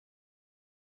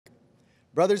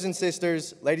Brothers and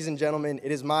sisters, ladies and gentlemen,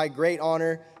 it is my great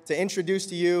honor to introduce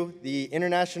to you the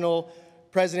International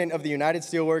President of the United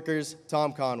Steelworkers,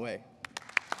 Tom Conway.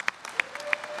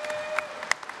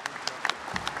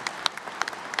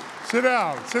 Sit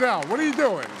down, sit down. What are you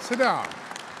doing? Sit down.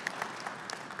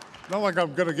 Not like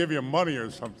I'm going to give you money or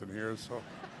something here, so.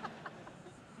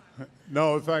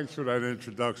 No, thanks for that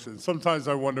introduction. Sometimes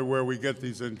I wonder where we get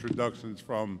these introductions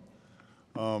from,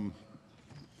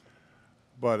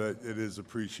 but it is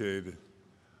appreciated.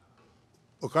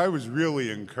 Look, I was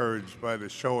really encouraged by the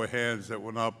show of hands that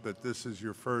went up that this is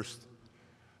your first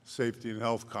Safety and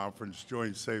Health Conference,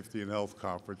 Joint Safety and Health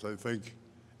Conference. I think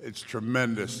it's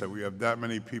tremendous that we have that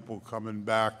many people coming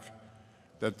back,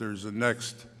 that there's a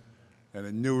next and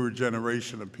a newer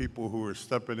generation of people who are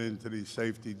stepping into these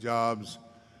safety jobs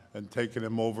and taking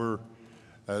them over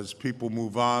as people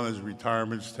move on, as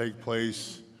retirements take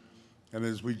place, and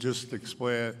as we just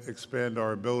expand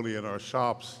our ability in our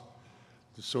shops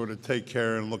to sort of take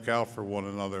care and look out for one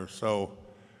another. So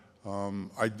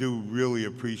I do really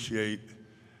appreciate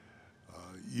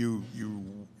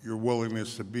your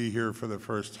willingness to be here for the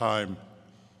first time.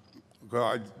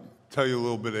 I'll tell you a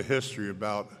little bit of history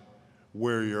about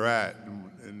where you're at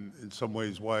and in some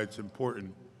ways why it's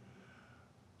important.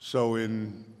 So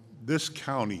in this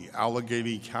county,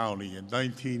 Allegheny County, in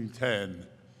 1910,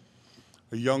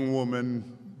 a young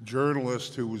woman,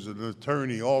 journalist who was an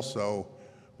attorney also,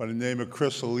 by the name of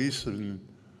Crystal Easton,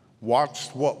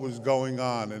 watched what was going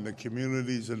on in the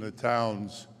communities and the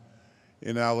towns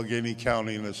in Allegheny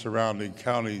County and the surrounding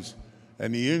counties,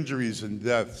 and the injuries and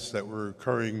deaths that were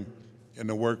occurring in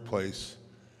the workplace.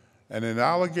 And in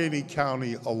Allegheny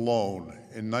County alone,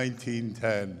 in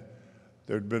 1910,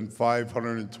 there had been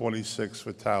 526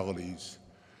 fatalities.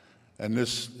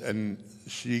 And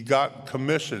she got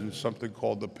commissioned something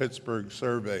called the Pittsburgh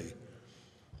Survey.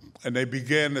 And they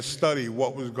began to study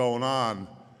what was going on.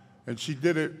 And she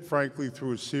did it, frankly,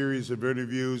 through a series of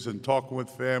interviews and talking with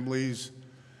families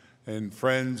and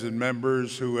friends and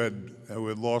members who had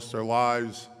lost their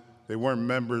lives. They weren't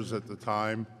members at the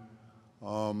time.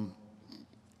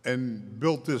 And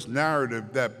built this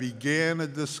narrative that began a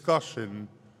discussion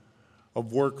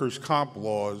of workers' comp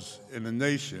laws in the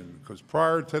nation. Because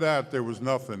prior to that, there was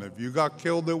nothing. If you got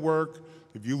killed at work,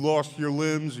 if you lost your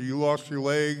limbs or you lost your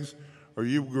legs, or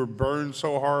you were burned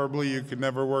so horribly you could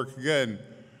never work again,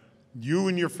 you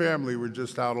and your family were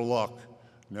just out of luck.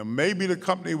 Now, maybe the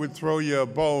company would throw you a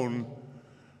bone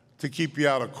to keep you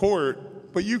out of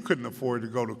court, but you couldn't afford to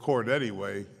go to court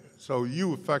anyway, so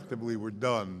you effectively were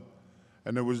done.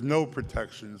 And there was no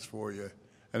protections for you.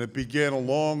 And it began a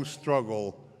long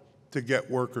struggle to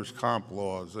get workers' comp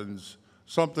laws. And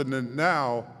something that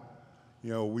now,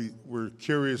 we're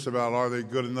curious about, are they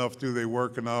good enough? Do they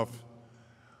work enough?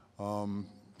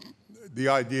 The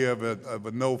idea of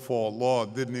a no-fault law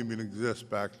didn't even exist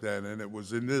back then. And it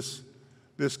was in this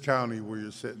county where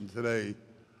you're sitting today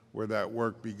where that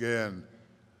work began.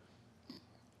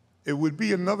 It would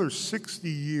be another 60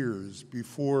 years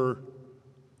before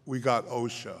we got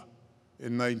OSHA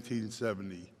in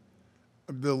 1970.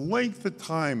 The length of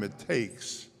time it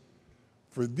takes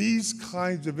for these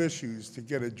kinds of issues to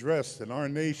get addressed in our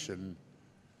nation,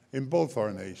 in both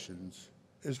our nations,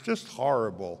 is just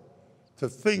horrible. To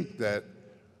think that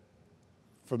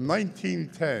from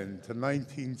 1910 to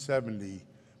 1970,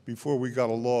 before we got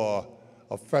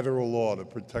a federal law to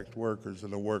protect workers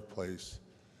in the workplace.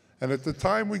 And at the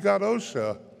time we got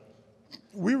OSHA,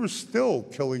 we were still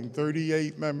killing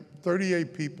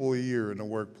 38 people a year in the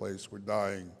workplace were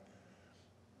dying.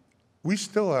 We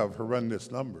still have horrendous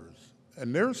numbers.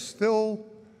 And there's still,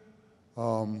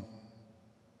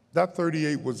 that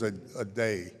 38 was a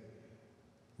day.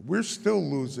 We're still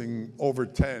losing over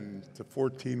 10 to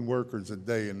 14 workers a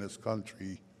day in this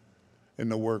country in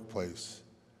the workplace.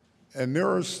 And there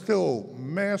are still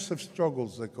massive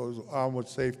struggles that goes on with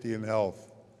safety and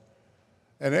health.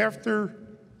 And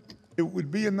it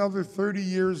would be another 30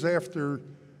 years after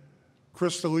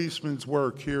Crystal Eastman's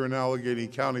work here in Allegheny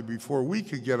County before we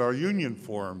could get our union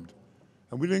formed.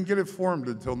 And we didn't get it formed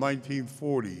until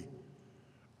 1940.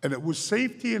 And it was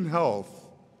safety and health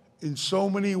in so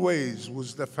many ways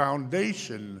was the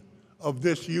foundation of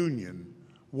this union.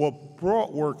 What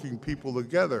brought working people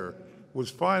together was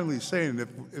finally saying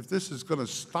if this is going to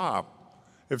stop,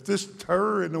 if this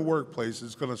terror in the workplace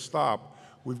is going to stop,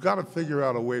 we've got to figure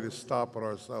out a way to stop it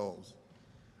ourselves.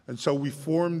 And so we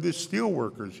formed this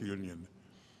Steelworkers Union.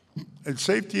 And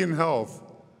safety and health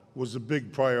was a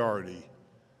big priority.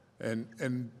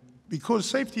 And because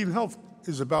safety and health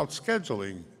is about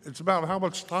scheduling, it's about how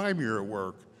much time you're at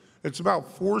work, it's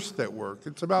about forced at work,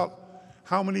 it's about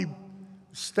how many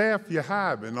staff you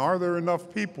have, and are there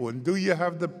enough people, and do you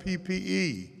have the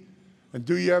PPE, and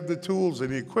do you have the tools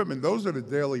and the equipment? Those are the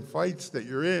daily fights that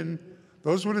you're in.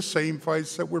 Those were the same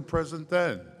fights that were present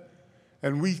then.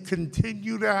 And we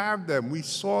continue to have them. We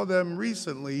saw them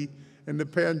recently in the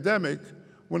pandemic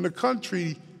when the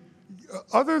country,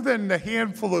 other than the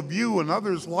handful of you and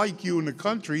others like you in the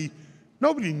country,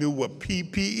 nobody knew what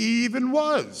PPE even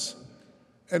was.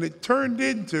 And it turned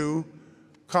into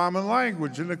common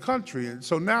language in the country. And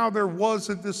so now there was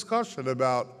a discussion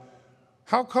about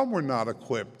how come we're not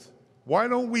equipped? Why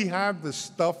don't we have the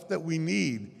stuff that we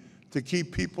need to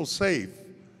keep people safe?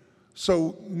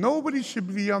 So nobody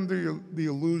should be under the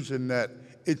illusion that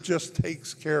it just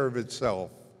takes care of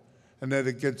itself and that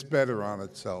it gets better on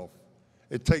itself.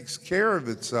 It takes care of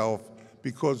itself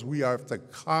because we have to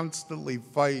constantly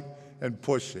fight and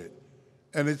push it.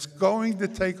 And it's going to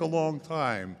take a long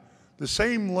time. The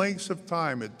same lengths of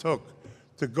time it took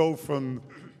to go from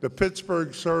the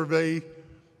Pittsburgh survey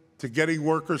to getting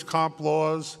workers' comp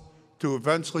laws, to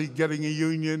eventually getting a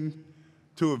union,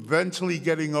 to eventually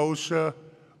getting OSHA,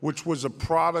 which was a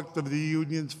product of the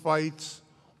union's fights.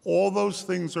 All those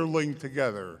things are linked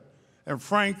together. And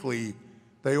frankly,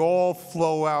 they all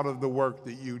flow out of the work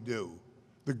that you do.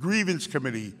 The grievance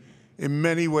committee, in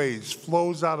many ways,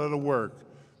 flows out of the work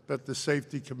that the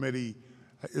safety committee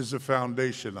is the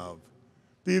foundation of.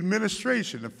 The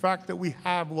administration, the fact that we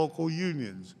have local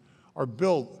unions, are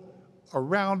built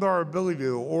around our ability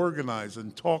to organize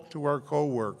and talk to our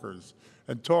coworkers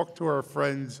and talk to our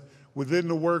friends within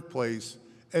the workplace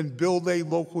and build a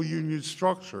local union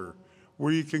structure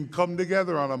where you can come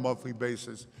together on a monthly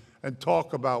basis and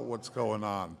talk about what's going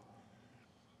on.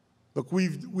 Look,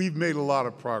 we've made a lot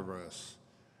of progress,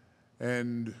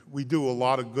 and we do a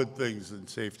lot of good things in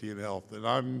safety and health, and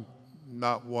I'm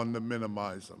not one to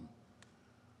minimize them.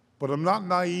 But I'm not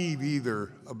naive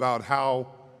either about how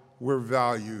we're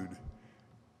valued.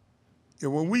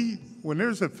 And when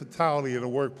there's a fatality in a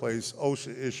workplace,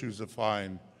 OSHA issues a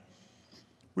fine.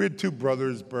 We had 2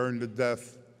 brothers burned to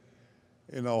death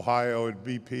in Ohio at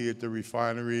BP at the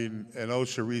refinery, and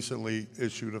OSHA recently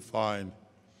issued a fine.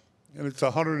 And it's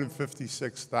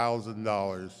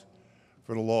 $156,000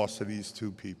 for the loss of these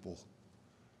 2 people.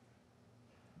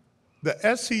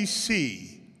 The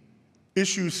SEC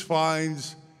issues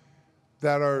fines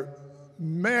that are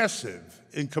massive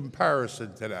in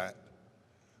comparison to that.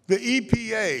 The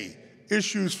EPA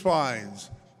issues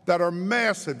fines that are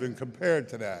massive in compared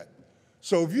to that.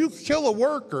 So if you kill a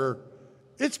worker,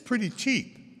 it's pretty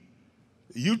cheap.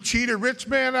 You cheat a rich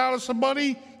man out of some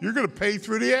money, you're going to pay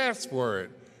through the ass for it.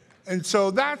 And so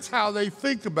that's how they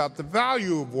think about the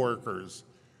value of workers.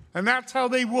 And that's how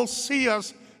they will see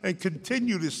us and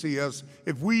continue to see us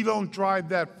if we don't drive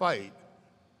that fight.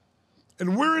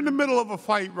 And we're in the middle of a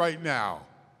fight right now.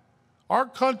 Our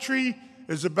country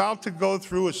is about to go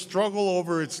through a struggle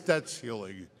over its debt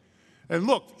ceiling. And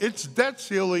look, its debt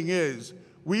ceiling is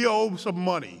we owe some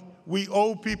money. We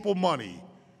owe people money.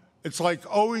 It's like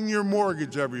owing your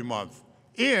mortgage every month.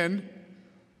 And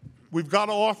we've got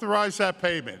to authorize that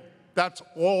payment. That's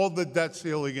all the debt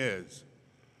ceiling is.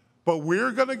 But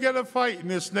we're going to get a fight in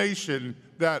this nation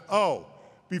that,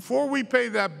 before we pay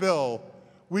that bill,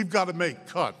 we've got to make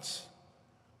cuts.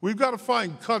 We've got to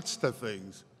find cuts to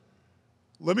things.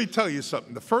 Let me tell you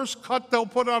something. The first cut they'll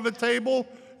put on the table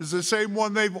is the same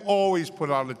one they've always put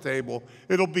on the table.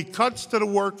 It'll be cuts to the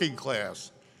working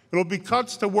class. It'll be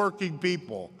cuts to working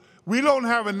people. We don't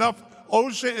have enough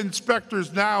OSHA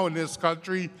inspectors now in this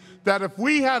country that if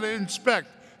we had to inspect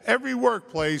every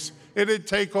workplace, it'd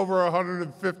take over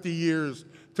 150 years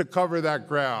to cover that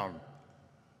ground.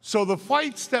 So the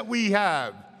fights that we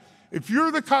have, if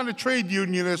you're the kind of trade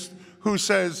unionist who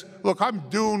says, look, I'm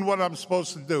doing what I'm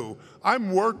supposed to do.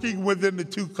 I'm working within the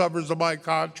 2 covers of my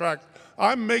contract.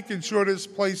 I'm making sure this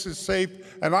place is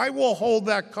safe, and I will hold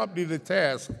that company to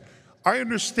task. I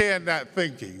understand that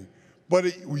thinking, but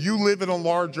you live in a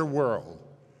larger world.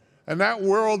 And that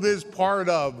world is part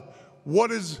of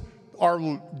what is our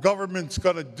government's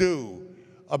going to do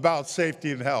about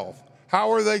safety and health.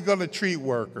 How are they going to treat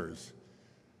workers?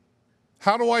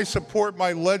 How do I support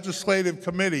my legislative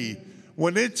committee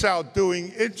when it's out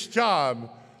doing its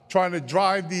job trying to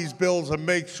drive these bills and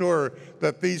make sure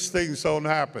that these things don't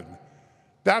happen?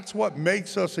 That's what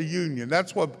makes us a union.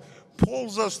 That's what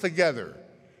pulls us together,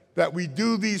 that we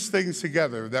do these things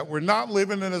together, that we're not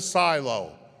living in a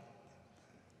silo.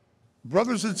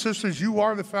 Brothers and sisters, you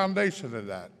are the foundation of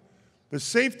that. The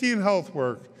safety and health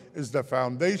work is the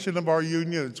foundation of our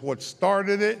union. It's what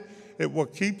started it. It's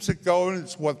what keeps it going.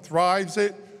 It's what thrives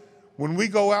it. When we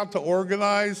go out to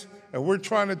organize and we're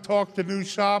trying to talk to new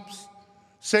shops,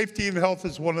 Safety and health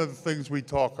is one of the things we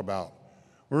talk about.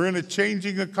 We're in a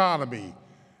changing economy,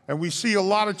 and we see a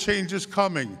lot of changes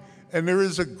coming, and there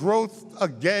is a growth,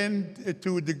 again,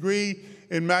 to a degree,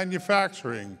 in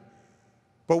manufacturing.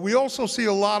 But we also see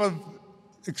a lot of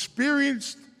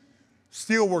experienced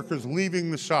steelworkers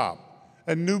leaving the shop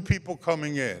and new people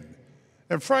coming in.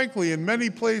 And frankly, in many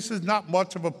places, not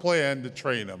much of a plan to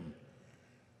train them.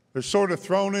 They're sort of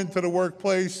thrown into the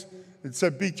workplace and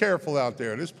said, be careful out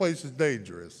there, this place is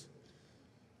dangerous.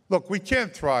 Look, we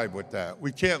can't thrive with that.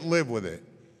 We can't live with it.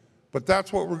 But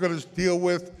that's what we're going to deal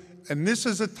with. And this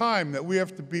is a time that we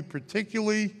have to be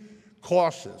particularly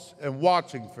cautious and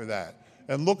watching for that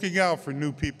and looking out for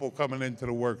new people coming into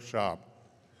the workshop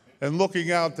and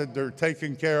looking out that they're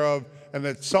taken care of and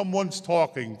that someone's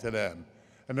talking to them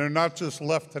and they're not just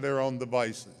left to their own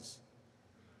devices.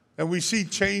 And we see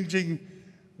changing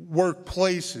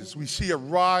workplaces. We see a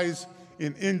rise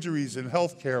in injuries in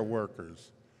healthcare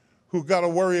workers who got to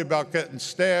worry about getting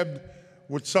stabbed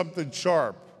with something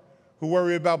sharp, who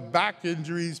worry about back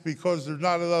injuries because there's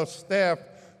not enough staff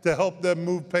to help them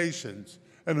move patients,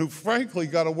 and who frankly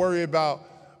got to worry about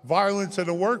violence in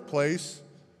the workplace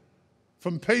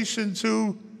from patients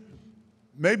who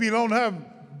maybe don't have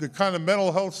the kind of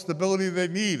mental health stability they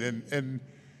need.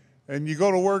 And you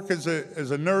go to work as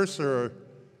a nurse or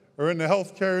in the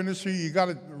healthcare industry, you got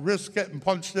to risk getting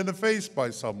punched in the face by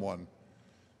someone.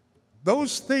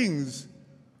 Those things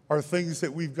are things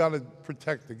that we've got to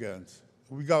protect against.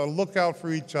 We've got to look out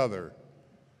for each other.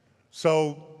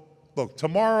 So, look,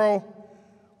 tomorrow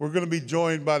we're going to be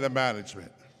joined by the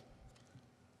management.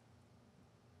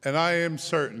 And I am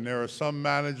certain there are some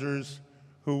managers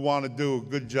who want to do a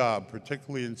good job,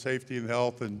 particularly in safety and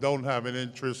health, and don't have an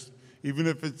interest, even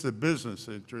if it's a business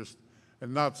interest,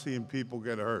 in not seeing people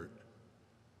get hurt.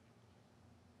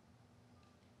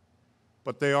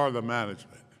 But they are the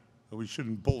management, and we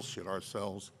shouldn't bullshit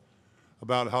ourselves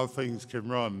about how things can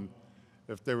run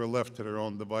if they were left to their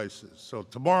own devices. So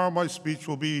tomorrow my speech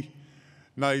will be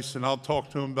nice, and I'll talk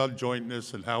to them about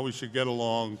jointness and how we should get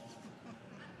along.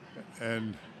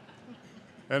 And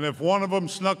if one of them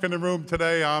snuck in the room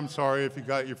today, I'm sorry if you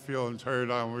got your feelings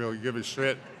hurt. I don't really give a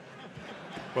shit.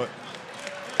 But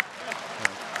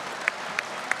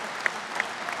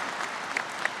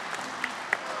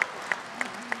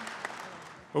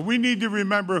we need to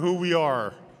remember who we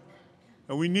are,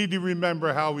 and we need to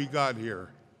remember how we got here.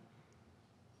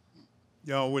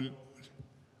 You know, when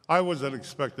I wasn't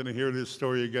expecting to hear this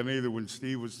story again either when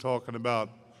Steve was talking about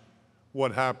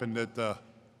what happened at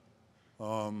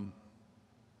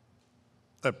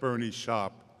Bernie's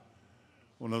shop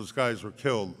when those guys were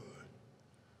killed.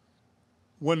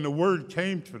 When the word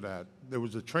came for that, there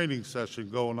was a training session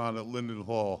going on at Linden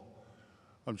Hall.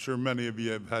 I'm sure many of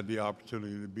you have had the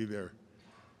opportunity to be there.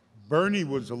 Bernie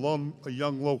was a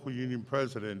young local union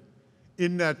president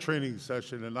in that training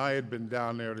session, and I had been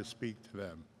down there to speak to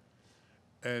them.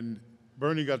 And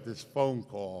Bernie got this phone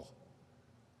call,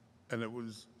 and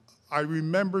I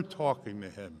remember talking to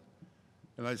him.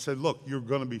 And I said, look, you're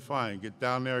going to be fine. Get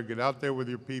down there, get out there with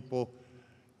your people.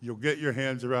 You'll get your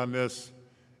hands around this.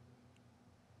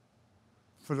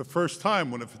 For the first time,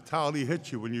 when a fatality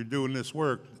hits you when you're doing this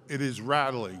work, it is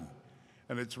rattling.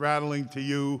 And it's rattling to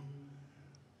you,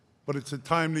 but it's a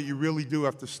time that you really do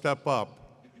have to step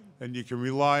up. And you can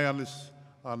rely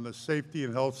on the safety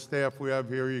and health staff we have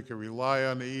here. You can rely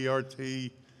on the ERT.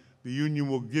 The union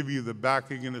will give you the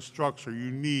backing and the structure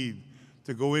you need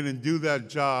to go in and do that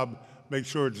job, make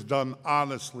sure it's done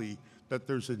honestly, that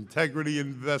there's integrity in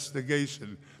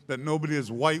investigation, that nobody is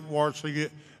whitewashing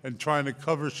it and trying to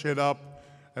cover shit up,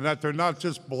 and that they're not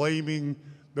just blaming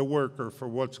the worker for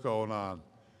what's going on.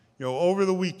 You know, over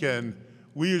the weekend,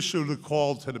 we issued a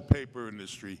call to the paper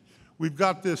industry. We've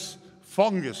got this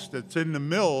fungus that's in the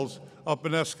mills up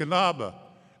in Escanaba,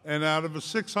 and out of a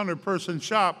 600-person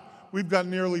shop, we've got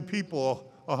nearly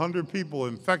 100 people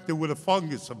infected with a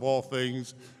fungus of all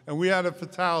things, and we had a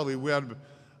fatality. We had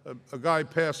a guy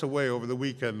pass away over the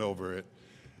weekend over it.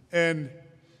 And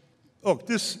look,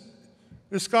 this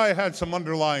guy had some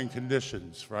underlying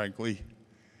conditions, frankly,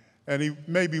 and he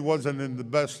maybe wasn't in the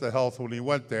best of health when he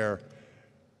went there.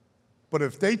 But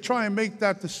if they try and make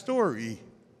that the story,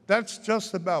 that's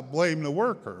just about blame the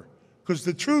worker. Because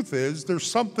the truth is, there's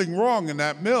something wrong in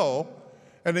that mill,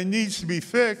 and it needs to be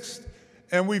fixed.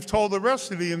 And we've told the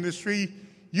rest of the industry,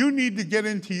 you need to get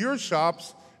into your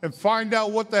shops and find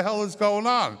out what the hell is going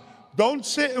on. Don't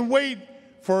sit and wait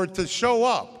for it to show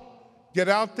up. Get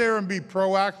out there and be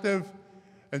proactive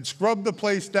and scrub the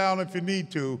place down if you need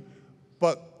to,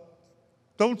 but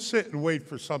don't sit and wait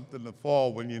for something to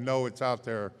fall when you know it's out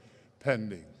there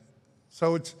pending.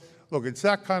 So it's Look, it's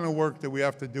that kind of work that we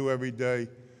have to do every day.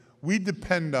 We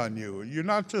depend on you. You're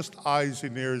not just eyes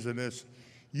and ears in this.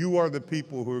 You are the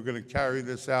people who are going to carry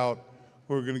this out,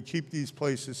 who are going to keep these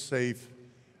places safe,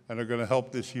 and are going to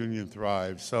help this union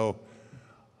thrive. So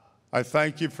I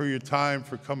thank you for your time,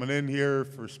 for coming in here,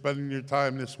 for spending your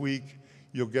time this week.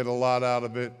 You'll get a lot out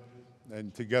of it,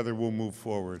 and together we'll move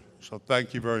forward. So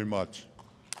thank you very much.